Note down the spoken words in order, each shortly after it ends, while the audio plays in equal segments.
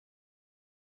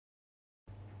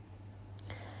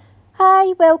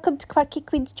Hi, welcome to Quirky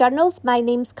Queen's Journals. My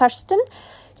name's Kirsten.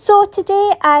 So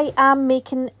today I am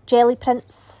making jelly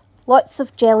prints, lots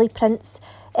of jelly prints.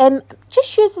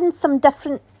 Just using some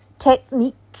different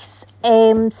techniques,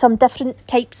 some different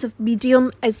types of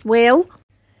medium as well.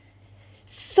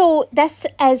 So this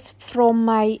is from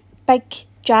my big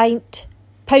giant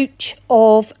pouch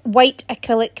of white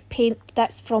acrylic paint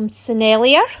that's from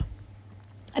Sennelier.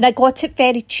 And I got it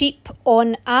very cheap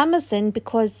on Amazon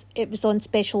because it was on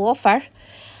special offer.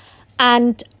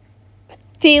 And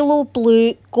phthalo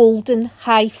blue golden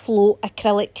high flow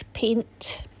acrylic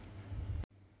paint.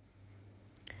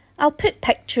 I'll put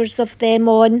pictures of them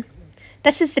on.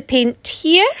 This is the paint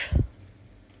here.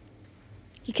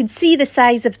 You can see the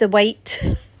size of the white.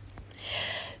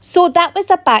 So that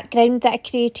was a background that I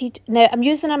created. Now I'm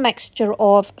using a mixture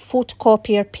of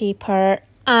photocopier paper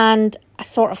and a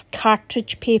sort of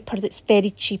cartridge paper that's very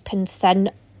cheap and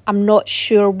thin. I'm not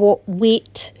sure what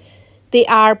weight they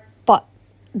are, but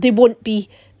they won't be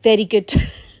very good.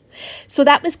 So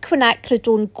that was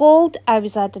quinacridone gold I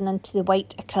was adding into the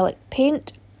white acrylic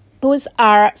paint. Those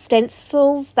are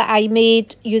stencils that I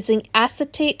made using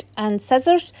acetate and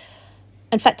scissors.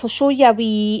 In fact, I'll show you a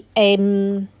wee,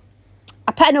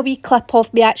 I put in a wee clip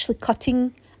of me actually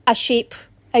cutting a shape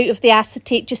out of the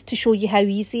acetate just to show you how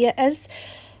easy it is.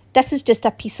 This is just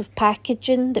a piece of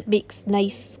packaging that makes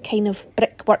nice kind of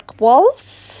brickwork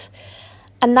walls.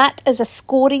 And that is a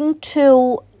scoring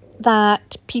tool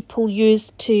that people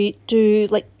use to do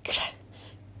like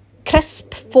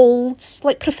crisp folds,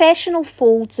 like professional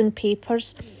folds in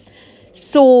papers.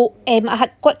 So I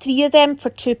had got 3 of them for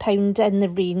 £2 in the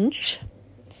range.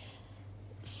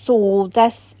 So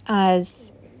this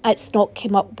is, it's not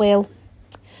come up well.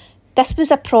 This was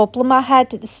a problem I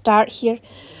had at the start here.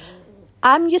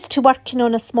 I'm used to working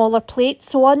on a smaller plate,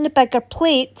 so on the bigger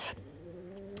plate,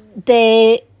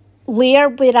 the layer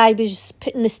where I was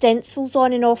putting the stencils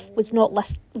on and off was not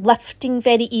lifting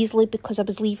very easily because I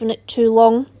was leaving it too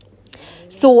long.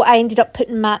 So I ended up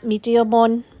putting matte medium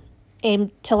on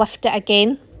to lift it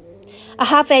again. I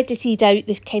have edited out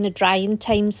the kind of drying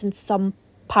times in some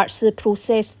parts of the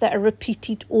process that are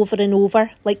repeated over and over,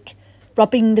 like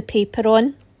rubbing the paper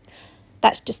on.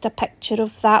 That's just a picture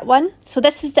of that one. So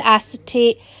this is the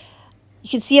acetate. You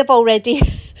can see I've already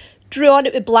drew on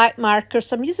it with black marker,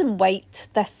 so I'm using white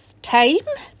this time.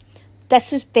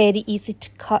 This is very easy to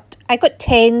cut. I got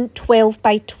 10 12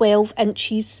 by 12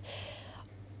 inches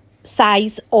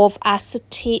size of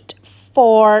acetate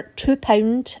for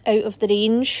 £2 out of the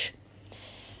range.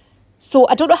 So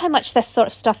I don't know how much this sort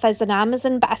of stuff is on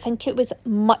Amazon, but I think it was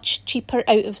much cheaper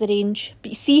out of the range.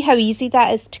 But you see how easy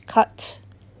that is to cut.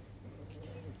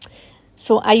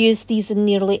 So I use these in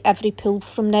nearly every pull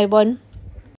from now on.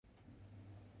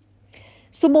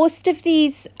 So most of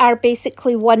these are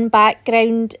basically one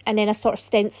background and then a sort of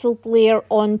stencil layer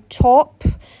on top.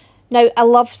 Now I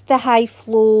love the high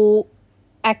flow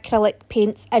acrylic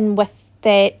paints in with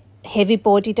the heavy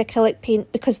bodied acrylic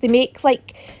paint because they make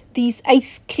like these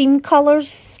ice cream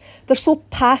colours. They're so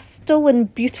pastel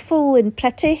and beautiful and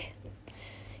pretty.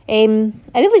 I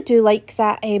really do like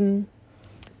that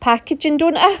packaging,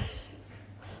 don't I?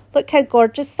 Look how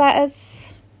gorgeous that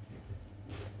is.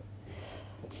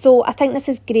 So I think this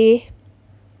is grey.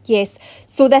 Yes.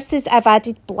 So this is, I've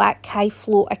added black high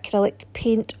flow acrylic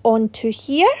paint onto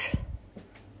here.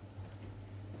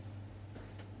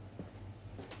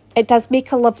 It does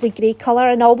make a lovely grey colour,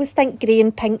 and I always think grey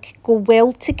and pink go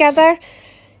well together.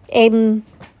 I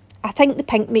think the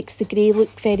pink makes the grey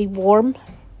look very warm.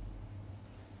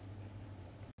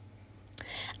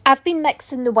 I've been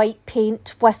mixing the white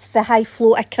paint with the high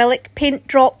flow acrylic paint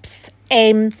drops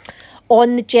on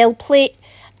the gel plate.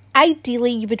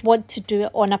 Ideally, you would want to do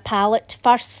it on a palette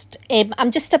first.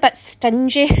 I'm just a bit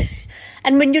stingy.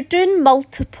 And when you're doing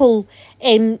multiple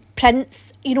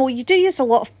prints, you know, you do use a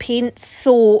lot of paint.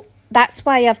 So that's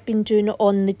why I've been doing it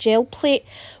on the gel plate.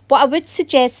 What I would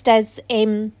suggest is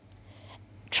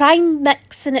try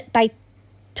mixing it by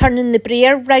turning the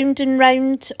brayer round and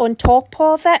round on top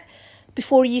of it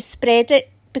before you spread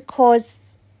it,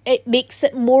 because it makes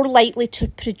it more likely to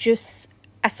produce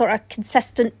a sort of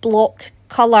consistent block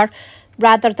colour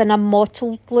rather than a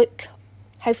mottled look.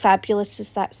 How fabulous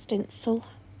is that stencil?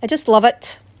 I just love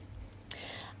it.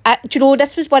 Do you know,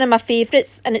 this was one of my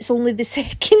favourites and it's only the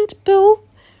second pull.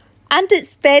 And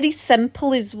it's very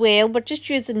simple as well. We're just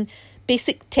using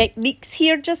basic techniques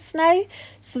here just now.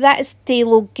 So that is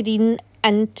phthalo green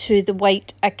into the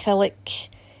white acrylic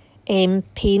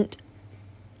paint.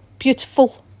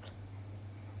 Beautiful.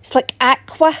 It's like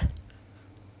aqua.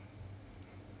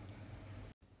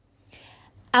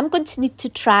 I'm going to need to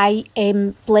try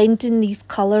blending these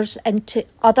colours into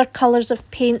other colours of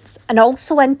paints and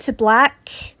also into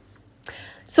black.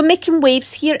 So making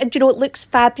waves here, and you know, it looks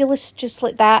fabulous just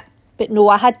like that. But no,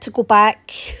 I had to go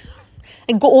back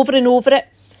and go over and over it.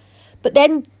 But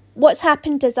then what's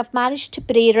happened is I've managed to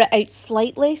brayer it out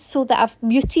slightly so that I've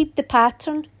muted the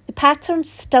pattern. The pattern's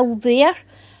still there,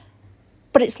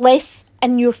 but it's less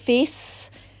in your face,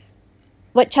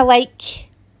 which I like.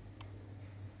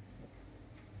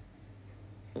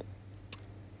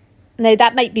 Now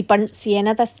that might be burnt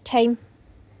sienna this time,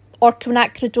 or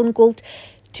quinacridone gold.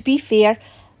 To be fair,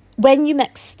 when you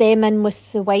mix them in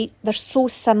with the white, they're so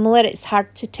similar it's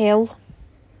hard to tell.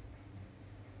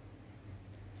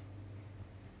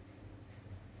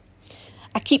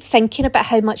 I keep thinking about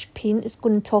how much paint is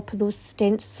going on top of those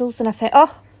stencils, and I think,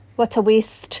 oh, what a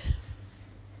waste.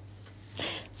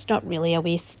 It's not really a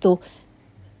waste though.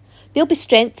 They'll be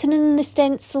strengthening the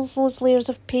stencils, those layers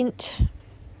of paint.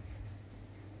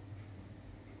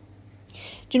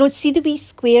 Do you know, see the wee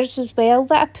squares as well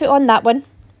that I put on that one?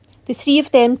 The three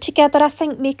of them together, I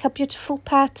think, make a beautiful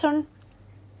pattern.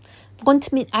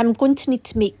 I'm going to need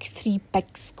to make 3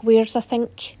 big squares, I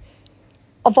think,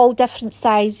 of all different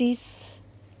sizes.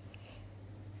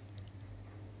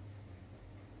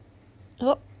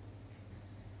 Oh,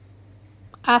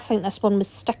 I think this one was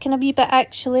sticking a wee bit,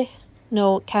 actually.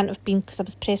 No, it can't have been because I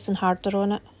was pressing harder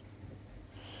on it.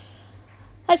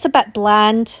 It's a bit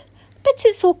bland, but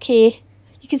it's okay.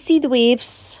 You can see the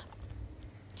waves.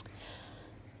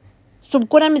 So I'm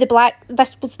going in with the black.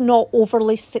 This was not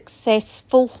overly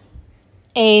successful.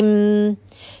 So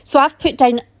I've put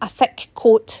down a thick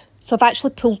coat. So I've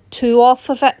actually pulled 2 off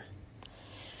of it.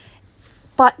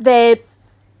 But the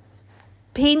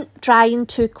paint drying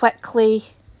too quickly,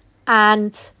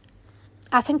 and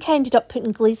I think I ended up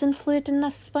putting glazing fluid in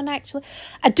this one actually.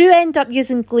 I do end up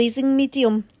using glazing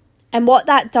medium, and what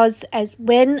that does is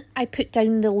when I put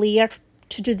down the layer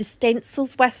to do the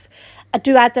stencils with, I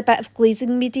do add a bit of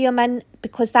glazing medium in,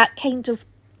 because that kind of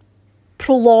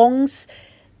prolongs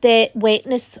the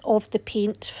wetness of the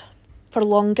paint for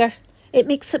longer. It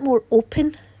makes it more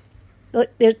open.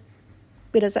 Look there,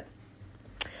 where is it?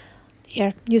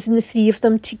 There, using the 3 of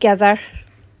them together.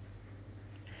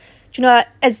 Do you know,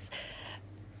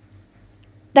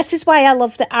 this is why I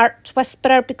love the Art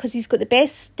Whisperer, because he's got the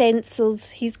best stencils.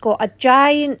 He's got a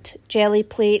giant jelly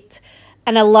plate,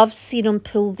 and I love seeing him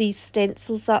pull these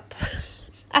stencils up.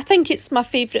 I think it's my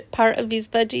favourite part of his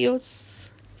videos.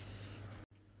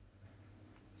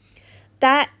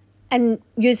 That, and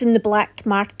using the black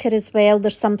marker as well.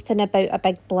 There's something about a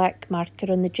big black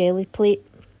marker on the jelly plate.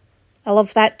 I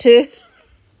love that too.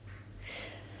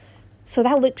 So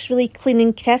that looks really clean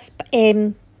and crisp.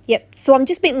 Yep, so I'm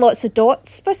just making lots of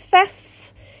dots with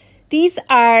this. These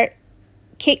are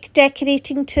cake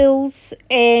decorating tools.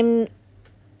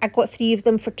 I got 3 of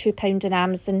them for £2 on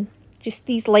Amazon. Just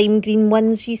these lime green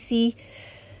ones you see.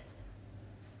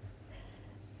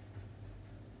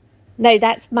 Now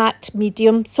that's matte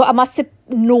medium. So I must have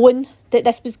known that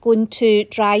this was going to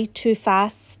dry too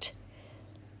fast.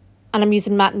 And I'm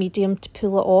using matte medium to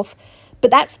pull it off. But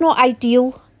that's not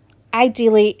ideal.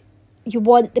 Ideally, you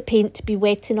want the paint to be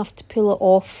wet enough to pull it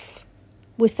off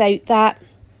without that.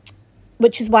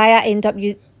 Which is why I end up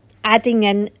adding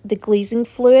in the glazing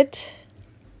fluid.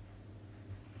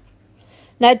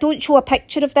 Now, I don't show a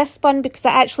picture of this one because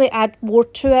I actually add more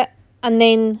to it and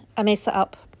then I mess it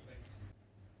up.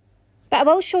 But I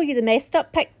will show you the messed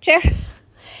up picture.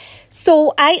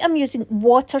 So I am using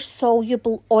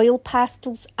water-soluble oil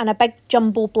pastels and a big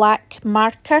jumbo black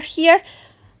marker here.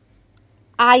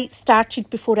 I started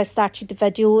before I started the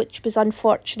video, which was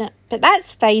unfortunate, but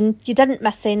that's fine. You didn't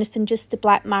miss anything, just the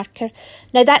black marker.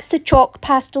 Now that's the chalk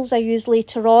pastels I use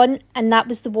later on, and that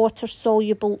was the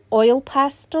water-soluble oil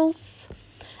pastels.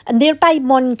 And they're by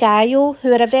Mongaio,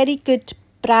 who are a very good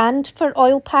brand for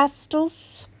oil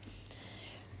pastels.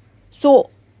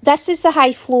 So this is the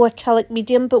high flow acrylic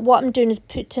medium, but what I'm doing is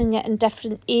putting it in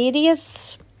different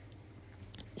areas.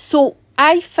 So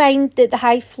I find that the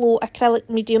high flow acrylic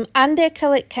medium and the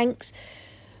acrylic inks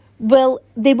will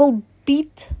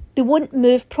bead. They won't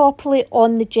move properly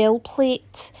on the gel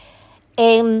plate.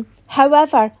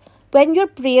 However, when your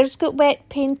brayer's got wet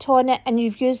paint on it and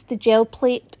you've used the gel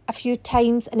plate a few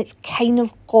times and it's kind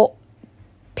of got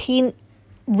paint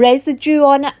residue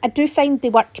on it, I do find they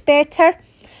work better.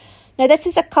 Now this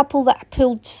is a couple that I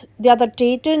pulled the other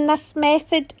day doing this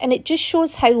method, and it just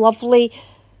shows how lovely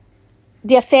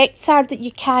the effects are that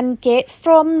you can get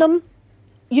from them,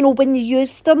 you know, when you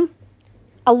use them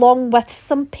along with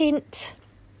some paint.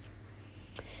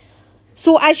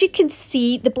 So as you can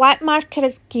see, the black marker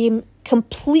is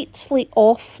completely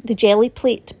off the jelly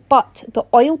plate, but the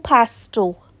oil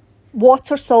pastel,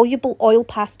 water-soluble oil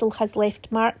pastel, has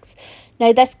left marks.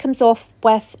 Now this comes off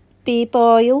with baby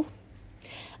oil,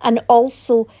 and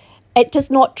also it does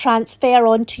not transfer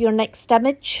onto your next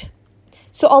image.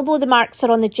 So although the marks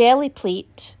are on the jelly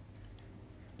plate,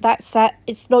 that's it.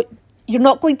 It's not, you're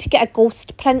not going to get a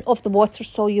ghost print of the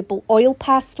water-soluble oil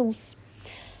pastels.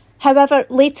 However,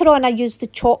 later on I use the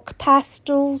chalk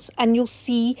pastels, and you'll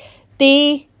see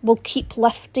they will keep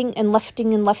lifting and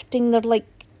lifting and lifting. They're like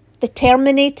the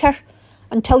Terminator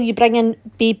until you bring in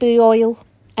baby oil,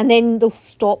 and then they'll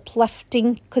stop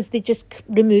lifting because they just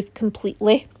remove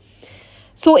completely.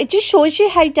 So it just shows you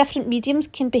how different mediums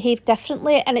can behave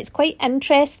differently, and it's quite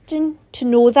interesting to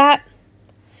know that.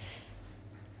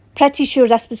 Pretty sure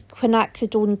this was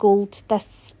quinacridone gold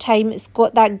this time. It's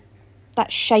got that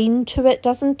shine to it,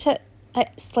 doesn't it?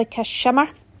 It's like a shimmer.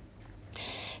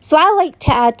 So I like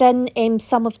to add in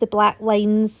some of the black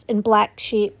lines and black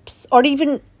shapes, or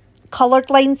even coloured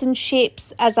lines and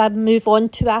shapes as I move on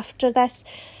to after this,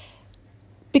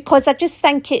 because I just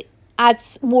think it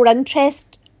adds more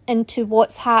interest into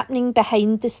what's happening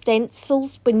behind the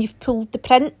stencils when you've pulled the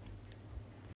print.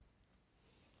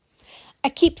 I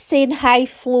keep saying high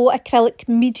flow acrylic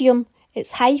medium.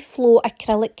 It's high flow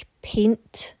acrylic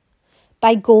paint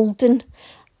by Golden.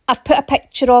 I've put a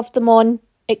picture of them on.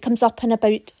 It comes up in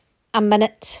about a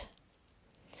minute.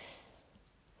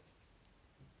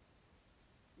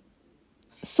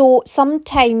 So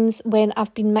sometimes when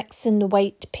I've been mixing the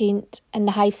white paint and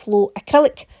the high flow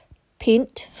acrylic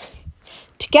paint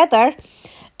together,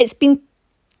 it's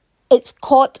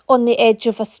caught on the edge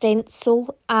of a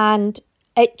stencil, and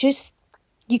it just,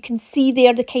 you can see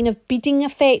there the kind of beading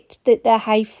effect that the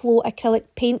high flow acrylic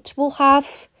paint will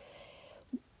have.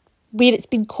 Where it's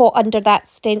been caught under that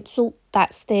stencil,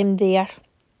 that's them there.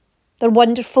 They're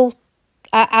wonderful.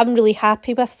 I'm really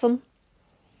happy with them.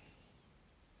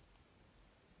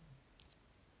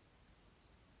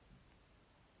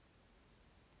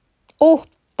 Oh,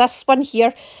 this one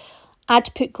here,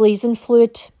 I'd put glazing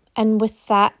fluid in with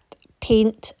that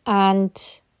paint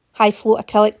and high flow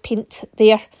acrylic paint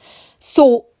there.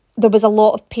 So there was a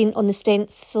lot of paint on the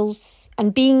stencils,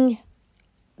 and being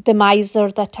the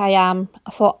miser that I am, I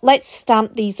thought, let's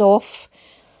stamp these off.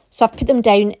 So I've put them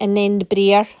down, and then the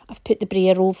brayer, I've put the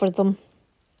brayer over them.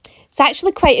 It's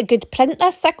actually quite a good print,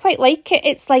 this. I quite like it.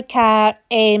 It's like a,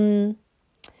 you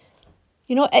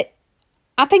know,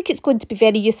 I think it's going to be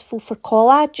very useful for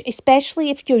collage, especially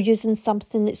if you're using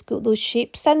something that's got those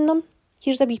shapes in them.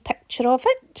 Here's a wee picture of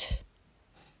it.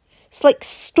 It's like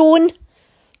stone,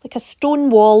 like a stone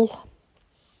wall.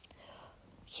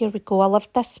 Here we go. I love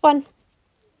this one.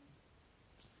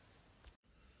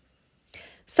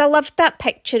 So I loved that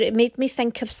picture. It made me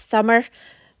think of summer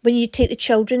when you take the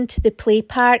children to the play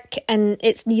park and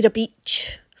it's near a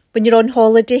beach when you're on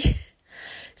holiday.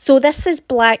 So this is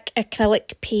black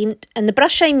acrylic paint, and the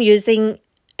brush I'm using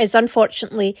is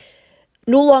unfortunately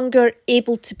no longer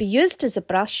able to be used as a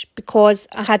brush because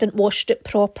I hadn't washed it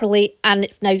properly and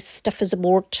it's now stiff as a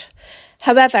board.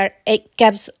 However, it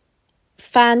gives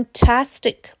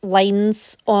fantastic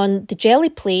lines on the jelly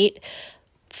plate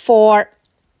for,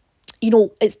 you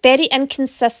know, it's very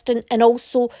inconsistent, and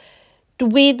also the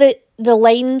way that the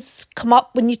lines come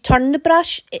up when you turn the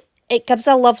brush, it gives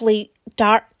a lovely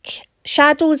dark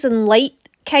shadows and light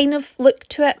kind of look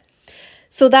to it.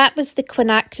 So that was the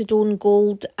quinacridone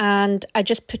gold, and I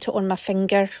just put it on my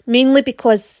finger, mainly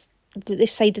because the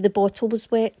side of the bottle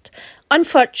was wet.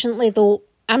 Unfortunately though,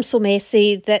 I'm so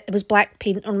messy that there was black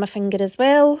paint on my finger as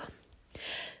well.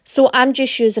 So I'm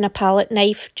just using a palette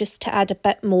knife just to add a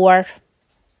bit more,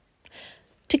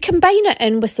 to combine it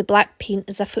in with the black paint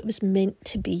as if it was meant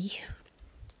to be.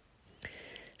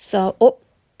 So, oh,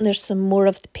 there's some more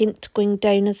of the paint going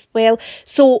down as well.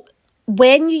 So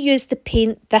when you use the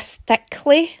paint this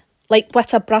thickly, like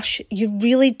with a brush, you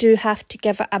really do have to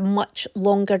give it a much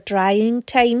longer drying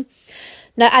time.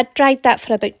 Now, I dried that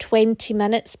for about 20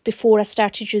 minutes before I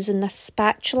started using this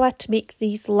spatula to make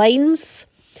these lines.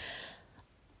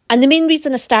 And the main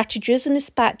reason I started using the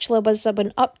spatula was I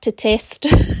went up to test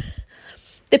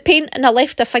the paint and I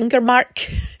left a finger mark.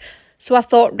 So I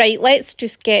thought, right, let's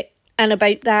just get in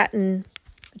about that and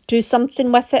do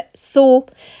something with it. So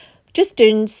just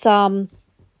doing some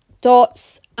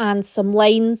dots and some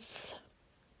lines,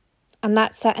 and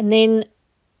that's it. And then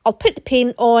I'll put the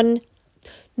paint on.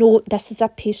 No, this is a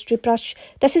pastry brush.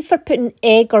 This is for putting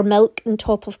egg or milk on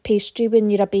top of pastry when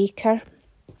you're a baker.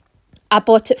 I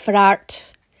bought it for art.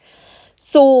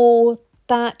 So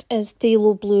that is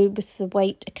phthalo blue with the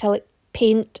white acrylic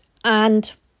paint,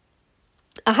 and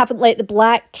I haven't let the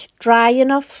black dry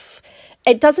enough.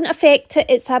 It doesn't affect it,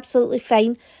 it's absolutely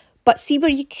fine. But see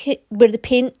where where the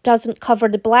paint doesn't cover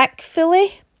the black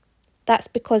fully? That's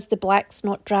because the black's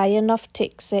not dry enough to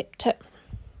accept it.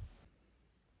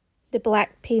 The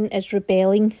black paint is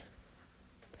rebelling.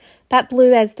 That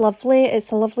blue is lovely.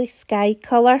 It's a lovely sky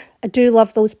colour. I do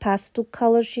love those pastel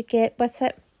colours you get with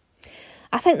it.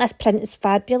 I think this print is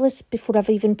fabulous before I've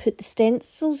even put the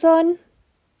stencils on.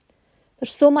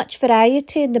 There's so much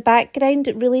variety in the background,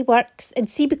 it really works. And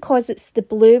see, because it's the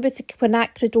blue with the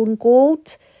quinacridone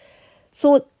gold,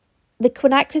 so the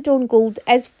quinacridone gold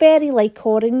is very like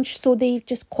orange, so they've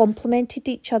just complemented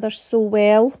each other so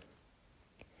well.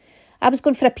 I was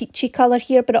going for a peachy colour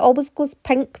here, but it always goes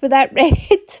pink with that red.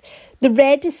 The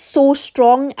red is so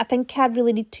strong, I think I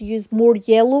really need to use more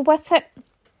yellow with it.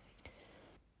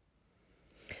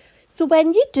 So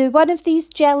when you do one of these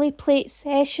jelly plate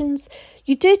sessions,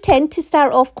 you do tend to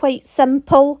start off quite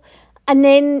simple, and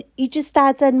then you just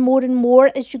add in more and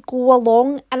more as you go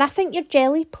along. And I think your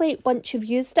jelly plate, once you've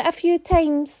used it a few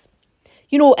times,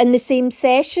 you know, in the same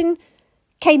session,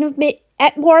 kind of it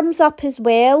warms up as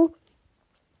well.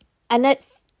 And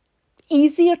it's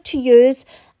easier to use.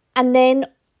 And then,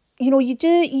 you know, you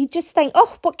just think,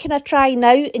 oh, what can I try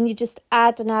now? And you just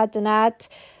add and add and add.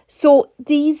 So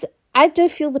these, I do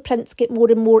feel the prints get more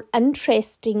and more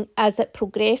interesting as it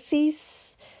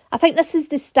progresses. I think this is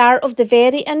the start of the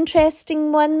very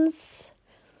interesting ones.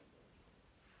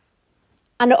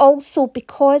 And also,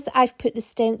 because I've put the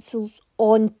stencils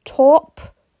on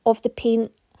top of the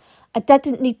paint, I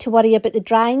didn't need to worry about the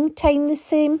drying time the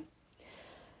same.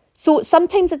 So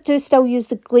sometimes I do still use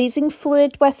the glazing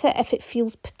fluid with it if it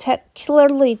feels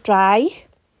particularly dry.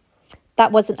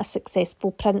 That wasn't a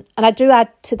successful print. And I do add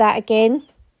to that again.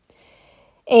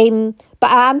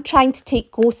 But I am trying to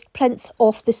take ghost prints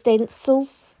off the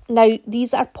stencils. Now,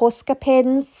 these are Posca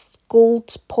pens,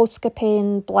 gold, Posca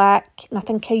pen, black, and I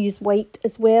think I use white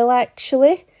as well,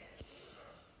 actually.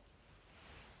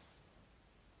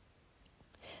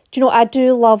 Do you know, I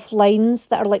do love lines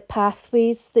that are like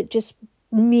pathways that just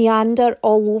meander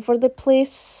all over the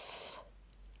place.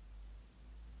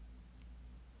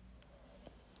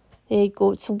 There you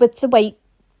go. So with the white,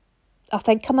 I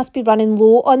think I must be running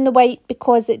low on the white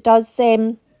because it does,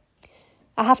 I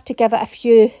have to give it a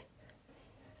few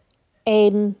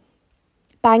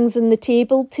bangs on the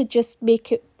table to just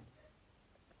make it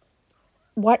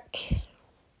work.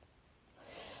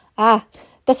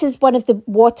 This is one of the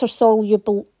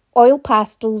water-soluble oil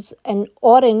pastels in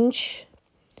orange.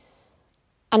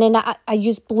 And then I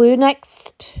use blue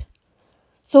next.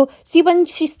 So see, when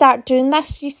you start doing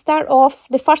this, you start off,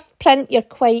 the first print, you're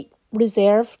quite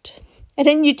reserved. And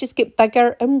then you just get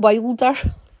bigger and wilder.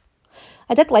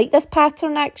 I did like this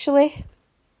pattern, actually.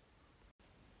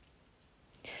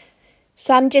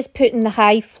 So I'm just putting the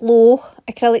high flow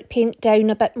acrylic paint down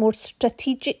a bit more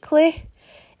strategically.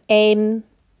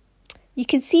 You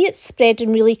can see it's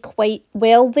spreading really quite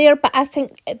well there, but I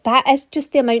think that is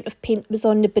just the amount of paint was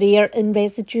on the brayer and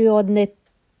residue on the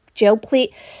gel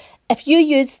plate. If you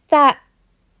used that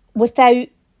without,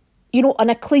 you know, on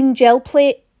a clean gel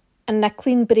plate and a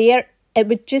clean brayer, it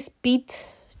would just bead.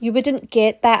 You wouldn't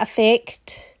get that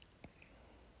effect.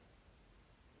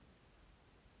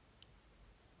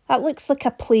 That looks like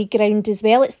a playground as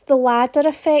well. It's the ladder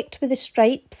effect with the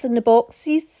stripes and the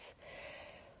boxes.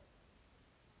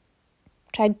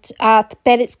 I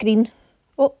bet it's green.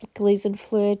 Oh, glazing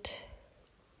fluid.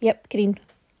 Yep, green.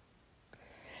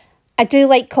 I do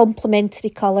like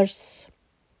complementary colours.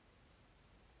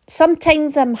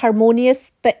 Sometimes I'm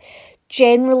harmonious, but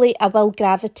generally I will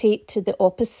gravitate to the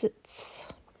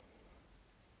opposites.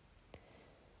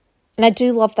 And I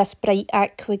do love this bright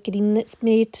aqua green that's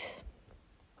made.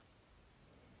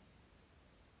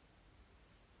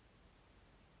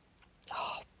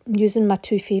 I'm using my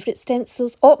two favourite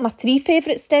stencils. Oh, my three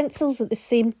favourite stencils at the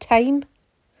same time.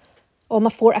 Oh, my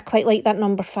four. I quite like that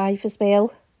number 5 as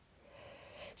well.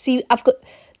 See, I've got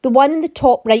the one in the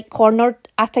top right corner,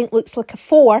 I think looks like a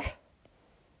 4.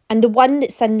 And the one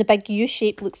that's in the big U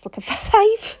shape looks like a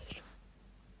 5.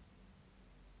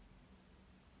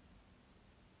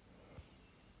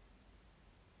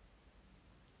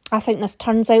 I think this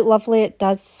turns out lovely. It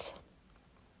does.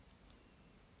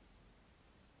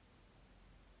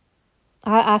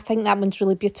 I think that one's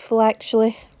really beautiful,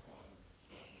 actually.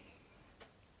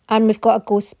 And we've got a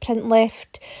ghost print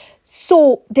left.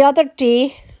 So, the other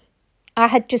day, I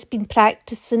had just been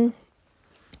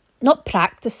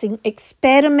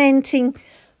experimenting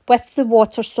with the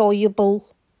water-soluble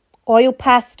oil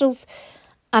pastels.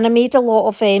 And I made a lot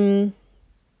of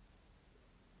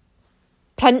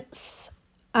prints.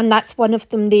 And that's one of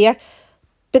them there.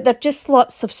 but they're just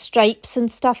lots of stripes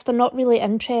and stuff. They're not really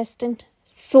interesting.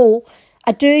 So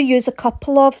I do use a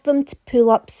couple of them to pull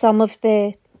up some of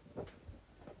the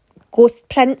ghost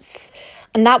prints,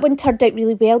 and that one turned out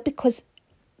really well because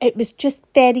it was just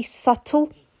very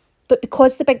subtle, but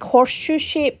because the big horseshoe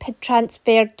shape had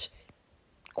transferred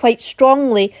quite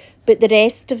strongly, but the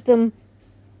rest of them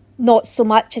not so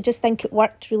much, I just think it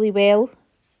worked really well.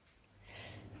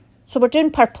 So we're doing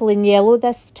purple and yellow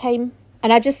this time,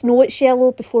 and I just know it's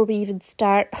yellow before we even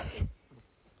start.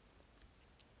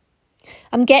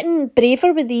 I'm getting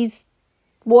braver with these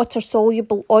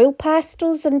water-soluble oil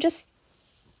pastels. I'm just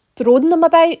throwing them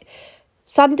about.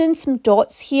 So I'm doing some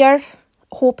dots here,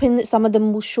 hoping that some of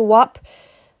them will show up.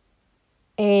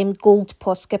 Gold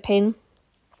Posca pen.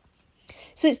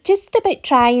 So it's just about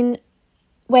trying,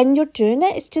 when you're doing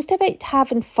it, it's just about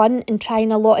having fun and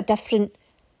trying a lot of different...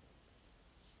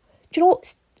 Do you know,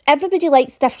 everybody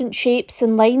likes different shapes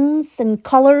and lines and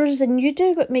colours, and you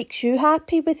do what makes you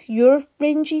happy with your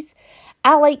ranges.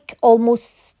 I like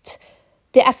almost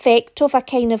the effect of a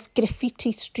kind of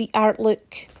graffiti street art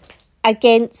look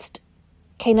against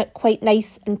kind of quite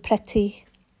nice and pretty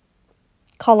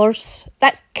colours.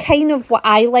 That's kind of what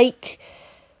I like.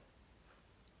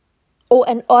 Oh,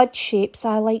 and odd shapes.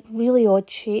 I like really odd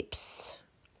shapes.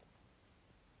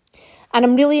 And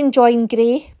I'm really enjoying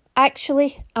grey,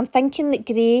 actually. I'm thinking that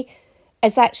grey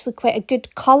is actually quite a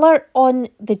good colour on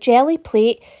the jelly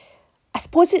plate. I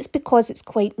suppose it's because it's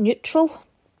quite neutral.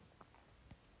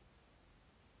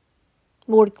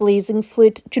 More glazing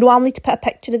fluid. Do you know, I'll need to put a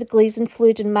picture of the glazing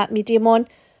fluid and matte medium on.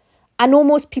 I know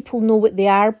most people know what they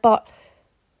are, but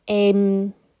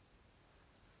it's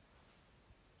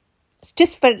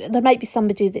just for, there might be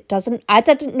somebody that doesn't. I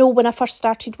didn't know when I first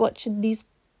started watching these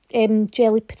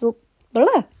jelly plate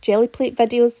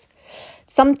videos.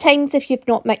 Sometimes if you've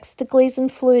not mixed the glazing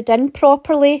fluid in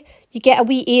properly, you get a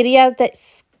wee area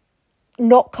that's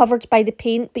not covered by the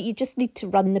paint, but you just need to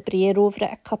run the brayer over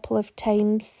it a couple of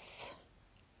times.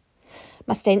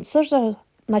 My stencils are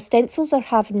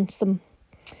having some,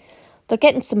 they're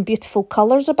getting some beautiful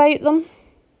colours about them.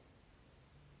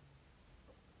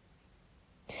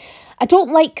 I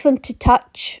don't like them to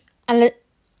touch, and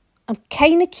I'm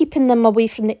kind of keeping them away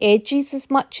from the edges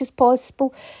as much as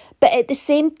possible, but at the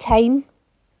same time,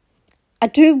 I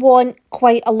do want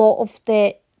quite a lot of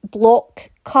the block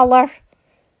colour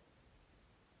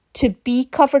to be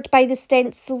covered by the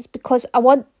stencils, because I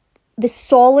want the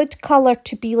solid colour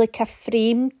to be like a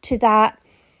frame to that,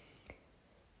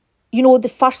 you know, the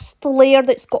first layer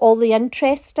that's got all the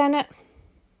interest in it.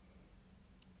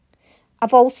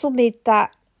 I've also made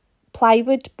that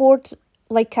plywood board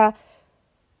like a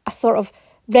sort of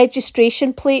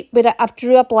registration plate where I've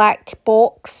drew a black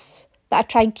box that I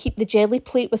try and keep the jelly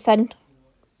plate within.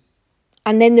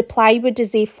 And then the plywood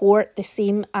is A4, the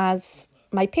same as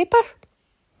my paper.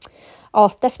 Oh,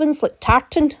 this one's like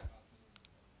tartan.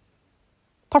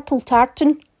 Purple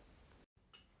tartan.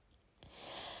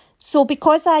 So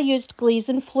because I used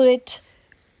glazing fluid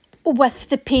with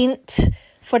the paint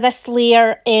for this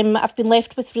layer, I've been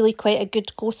left with really quite a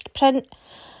good ghost print.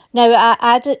 Now I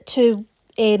add it to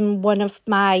one of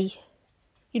my,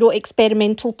 you know,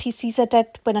 experimental pieces I did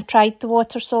when I tried the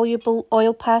water-soluble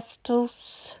oil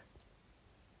pastels.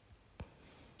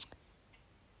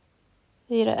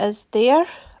 There it is there.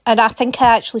 And I think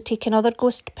I actually take another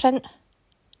ghost print.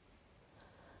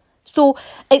 So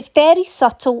it's very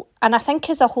subtle, and I think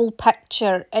as a whole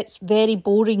picture it's very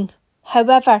boring.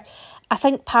 However, I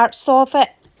think parts of it,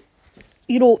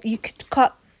 you know, you could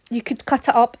cut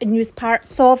it up and use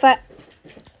parts of it.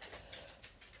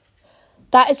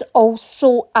 That is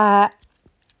also a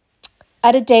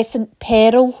iridescent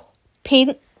pearl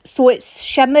paint, so it's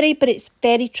shimmery but it's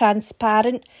very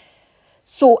transparent.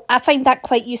 So I find that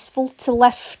quite useful to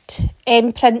lift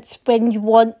prints when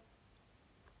you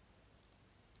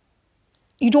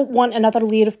don't want another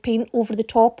layer of paint over the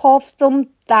top of them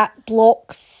that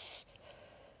blocks,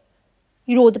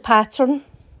 you know, the pattern.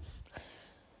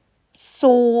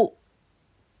 So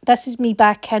this is me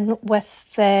back in with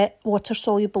the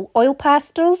water-soluble oil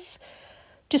pastels.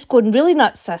 Just going really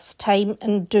nuts this time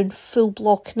and doing full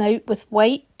blocking out with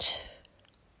white.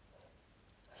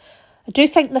 I do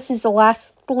think this is the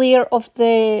last layer of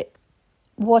the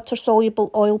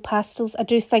water-soluble oil pastels. I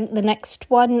do think the next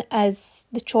one is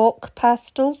the chalk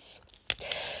pastels.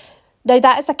 Now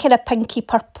that is a kind of pinky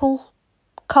purple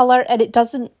colour, and it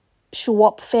doesn't show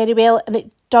up very well, and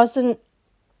it doesn't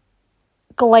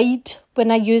glide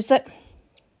when I use it.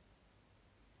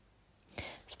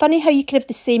 It's funny how you can have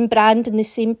the same brand in the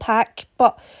same pack,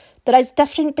 but there is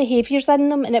different behaviours in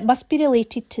them, and it must be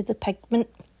related to the pigment.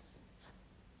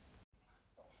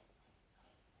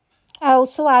 I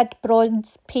also add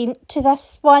bronze paint to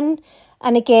this one,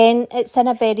 and again it's in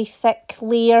a very thick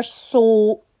layer,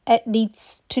 so it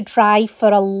needs to dry for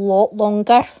a lot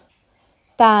longer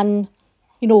than,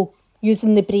 you know,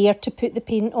 using the brayer to put the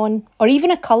paint on, or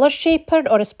even a colour shaper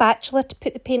or a spatula to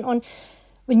put the paint on.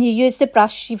 When you use the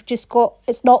brush, you've just got,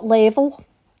 it's not level,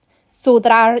 so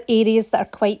there are areas that are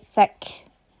quite thick.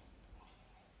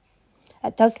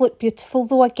 It does look beautiful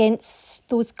though against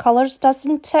those colours,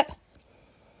 doesn't it?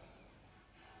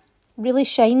 Really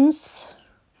shines.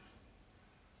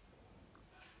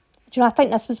 Do you know, I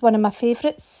think this was one of my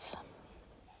favourites.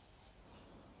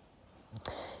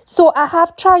 So I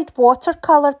have tried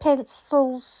watercolour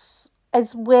pencils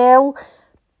as well,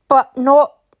 but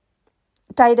not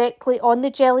directly on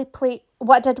the jelly plate.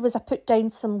 What I did was I put down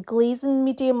some glazing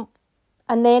medium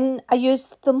and then I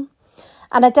used them.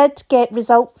 And I did get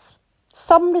results,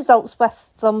 some results with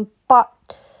them, but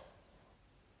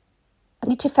I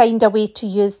need to find a way to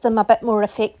use them a bit more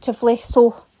effectively.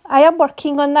 So I am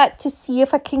working on that to see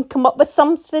if I can come up with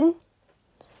something.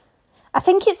 I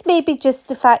think it's maybe just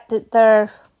the fact that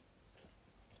they're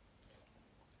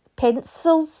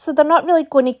pencils, so they're not really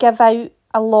going to give out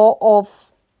a lot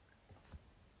of,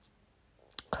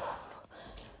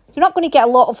 you're not going to get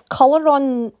a lot of colour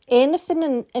on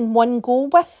anything in one go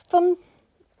with them.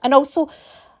 And also,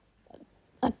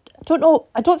 I don't know,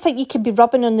 I don't think you could be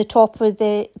rubbing on the top of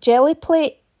the jelly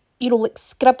plate, you know, like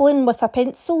scribbling with a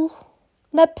pencil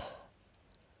nib.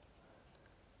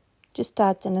 Just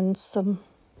adding in some.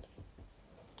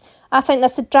 I think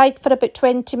this had dried for about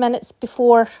 20 minutes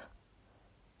before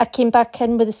I came back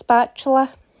in with the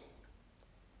spatula.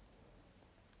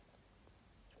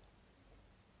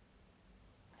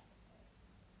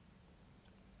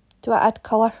 Do I add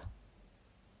colour?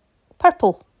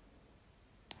 Purple.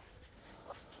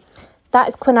 That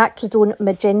is quinacridone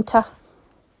magenta.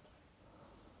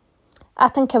 I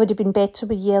think I would have been better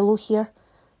with yellow here.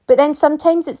 But then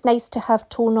sometimes it's nice to have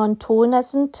tone on tone,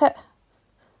 isn't it?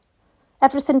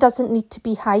 Everything doesn't need to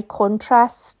be high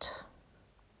contrast.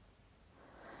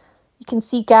 You can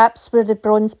see gaps where the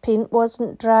bronze paint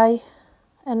wasn't dry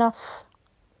enough.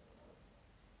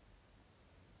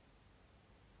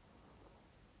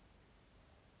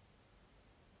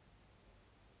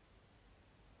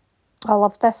 I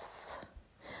love this.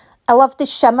 I love the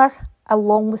shimmer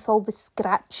along with all the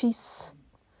scratches.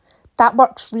 That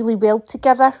works really well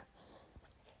together.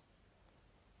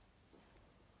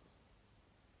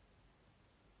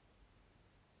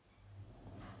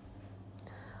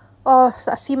 Oh,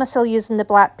 I see myself using the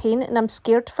black paint and I'm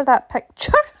scared for that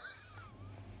picture.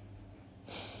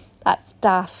 That's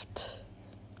daft.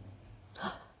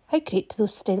 How great do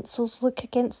those stencils look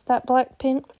against that black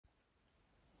paint?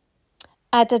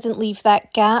 I didn't leave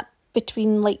that gap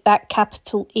between like that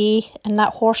capital A and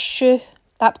that horseshoe.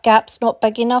 That gap's not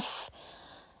big enough.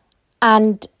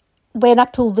 And when I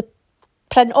pull the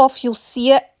print off, you'll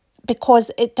see it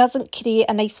because it doesn't create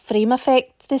a nice frame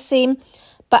effect the same.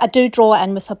 But I do draw it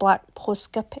in with a black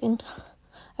Posca pen.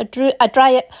 I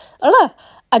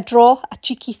draw a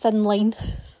cheeky thin line.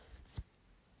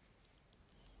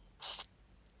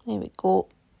 There we go.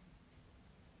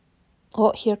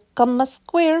 Oh, here come my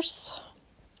squares.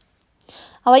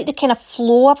 I like the kind of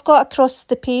flow I've got across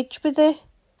the page with the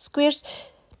squares.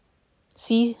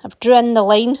 See, I've drew in the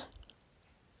line.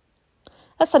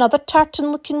 That's another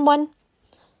tartan looking one.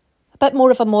 A bit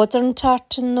more of a modern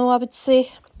tartan though, I would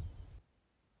say.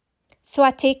 So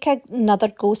I take another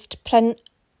ghost print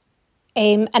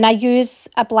and I use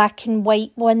a black and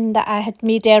white one that I had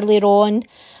made earlier on.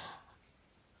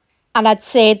 And I'd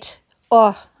said,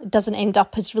 oh, it doesn't end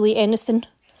up as really anything.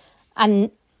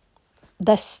 And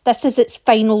this is its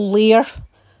final layer.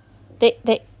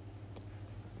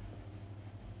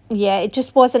 Yeah, it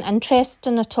just wasn't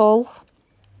interesting at all.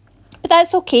 But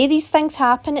that's okay, these things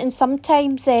happen. And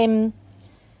sometimes, you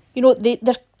know,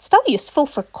 they're still useful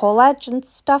for collage and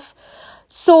stuff.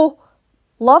 So,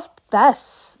 loved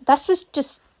this. This was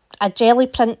just a jelly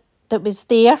print that was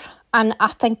there. And I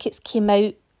think it's came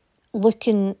out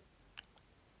looking,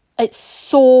 it's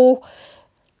so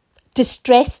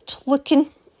distressed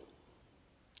looking.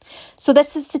 So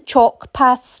this is the chalk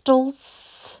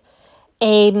pastels.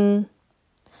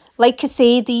 Like I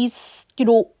say, these, you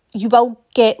know, you will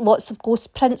get lots of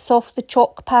ghost prints off the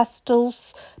chalk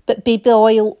pastels, but baby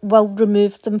oil will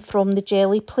remove them from the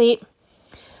jelly plate.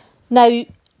 Now,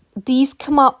 these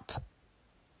come up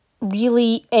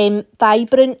really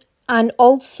vibrant, and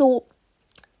also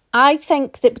I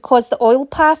think that because the oil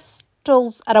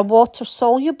pastels are a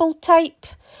water-soluble type,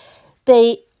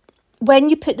 when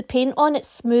you put the paint on, it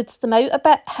smooths them out a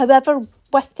bit. However,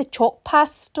 with the chalk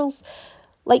pastels,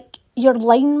 like, your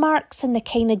line marks and the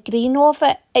kind of grain of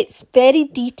it. It's very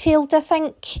detailed, I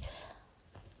think.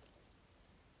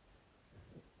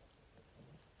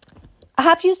 I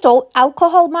have used all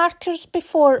alcohol markers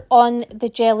before on the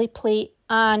jelly plate,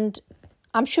 and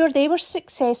I'm sure they were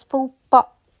successful,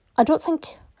 but I don't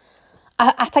think...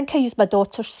 I think I used my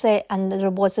daughter's set and there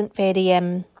wasn't very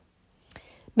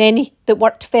many that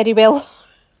worked very well.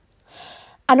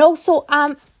 And also,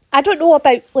 I don't know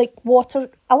about like water.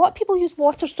 A lot of people use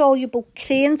water-soluble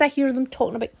crayons. I hear them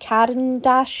talking about Caran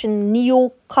d'Ache and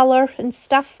Neo colour and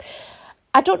stuff.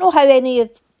 I don't know how any of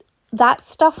that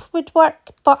stuff would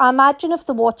work, but I imagine if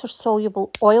the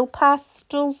water-soluble oil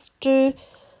pastels do,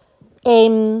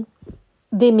 they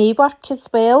may work as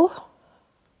well.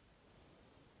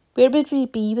 Where would we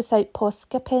be without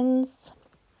Posca pens?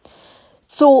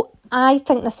 So I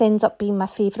think this ends up being my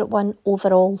favourite one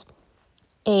overall,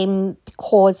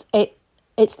 because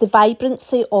it's the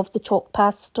vibrancy of the chalk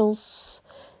pastels.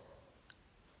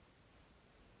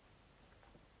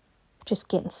 Just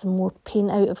getting some more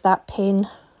paint out of that pen.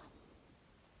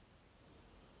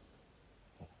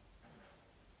 I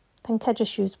think I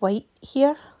just use white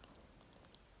here.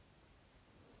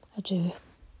 I do.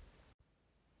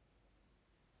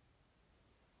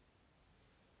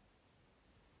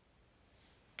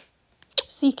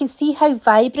 So you can see how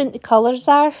vibrant the colours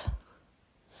are.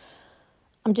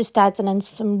 I'm just adding in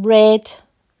some red.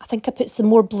 I think I put some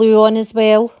more blue on as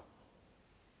well.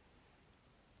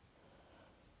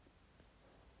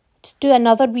 Just do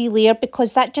another wee layer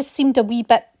because that just seemed a wee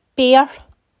bit bare.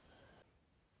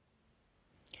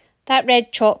 That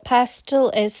red chalk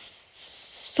pastel is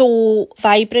so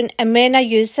vibrant, and when I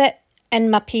use it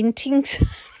in my paintings,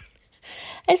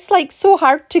 it's like so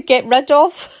hard to get rid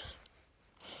of.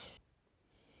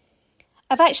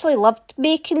 I've actually loved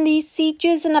making these seeds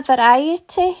using a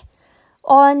variety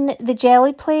on the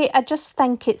jelly plate. I just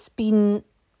think it's been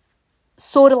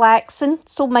so relaxing,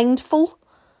 so mindful.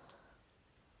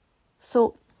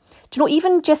 So, do you know,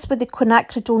 even just with the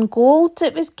quinacridone gold,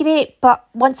 it was great. But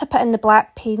once I put in the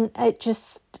black paint, it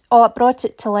just, it brought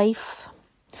it to life.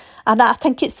 And I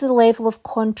think it's the level of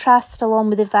contrast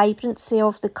along with the vibrancy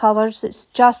of the colours. It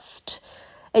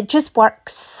just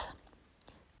works.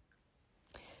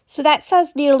 So that's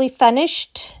us nearly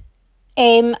finished.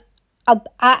 I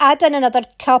add in another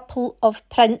couple of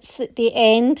prints at the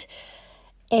end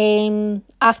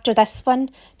after this one.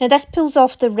 Now this pulls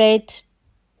off the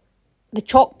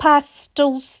chalk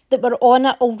pastels that were on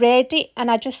it already,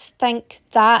 and I just think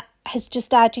that has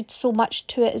just added so much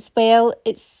to it as well.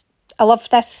 I love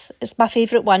this. It's my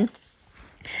favourite one.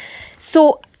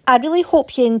 So I really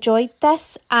hope you enjoyed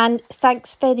this, and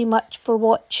thanks very much for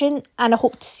watching, and I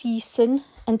hope to see you soon.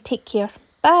 And take care.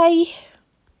 Bye.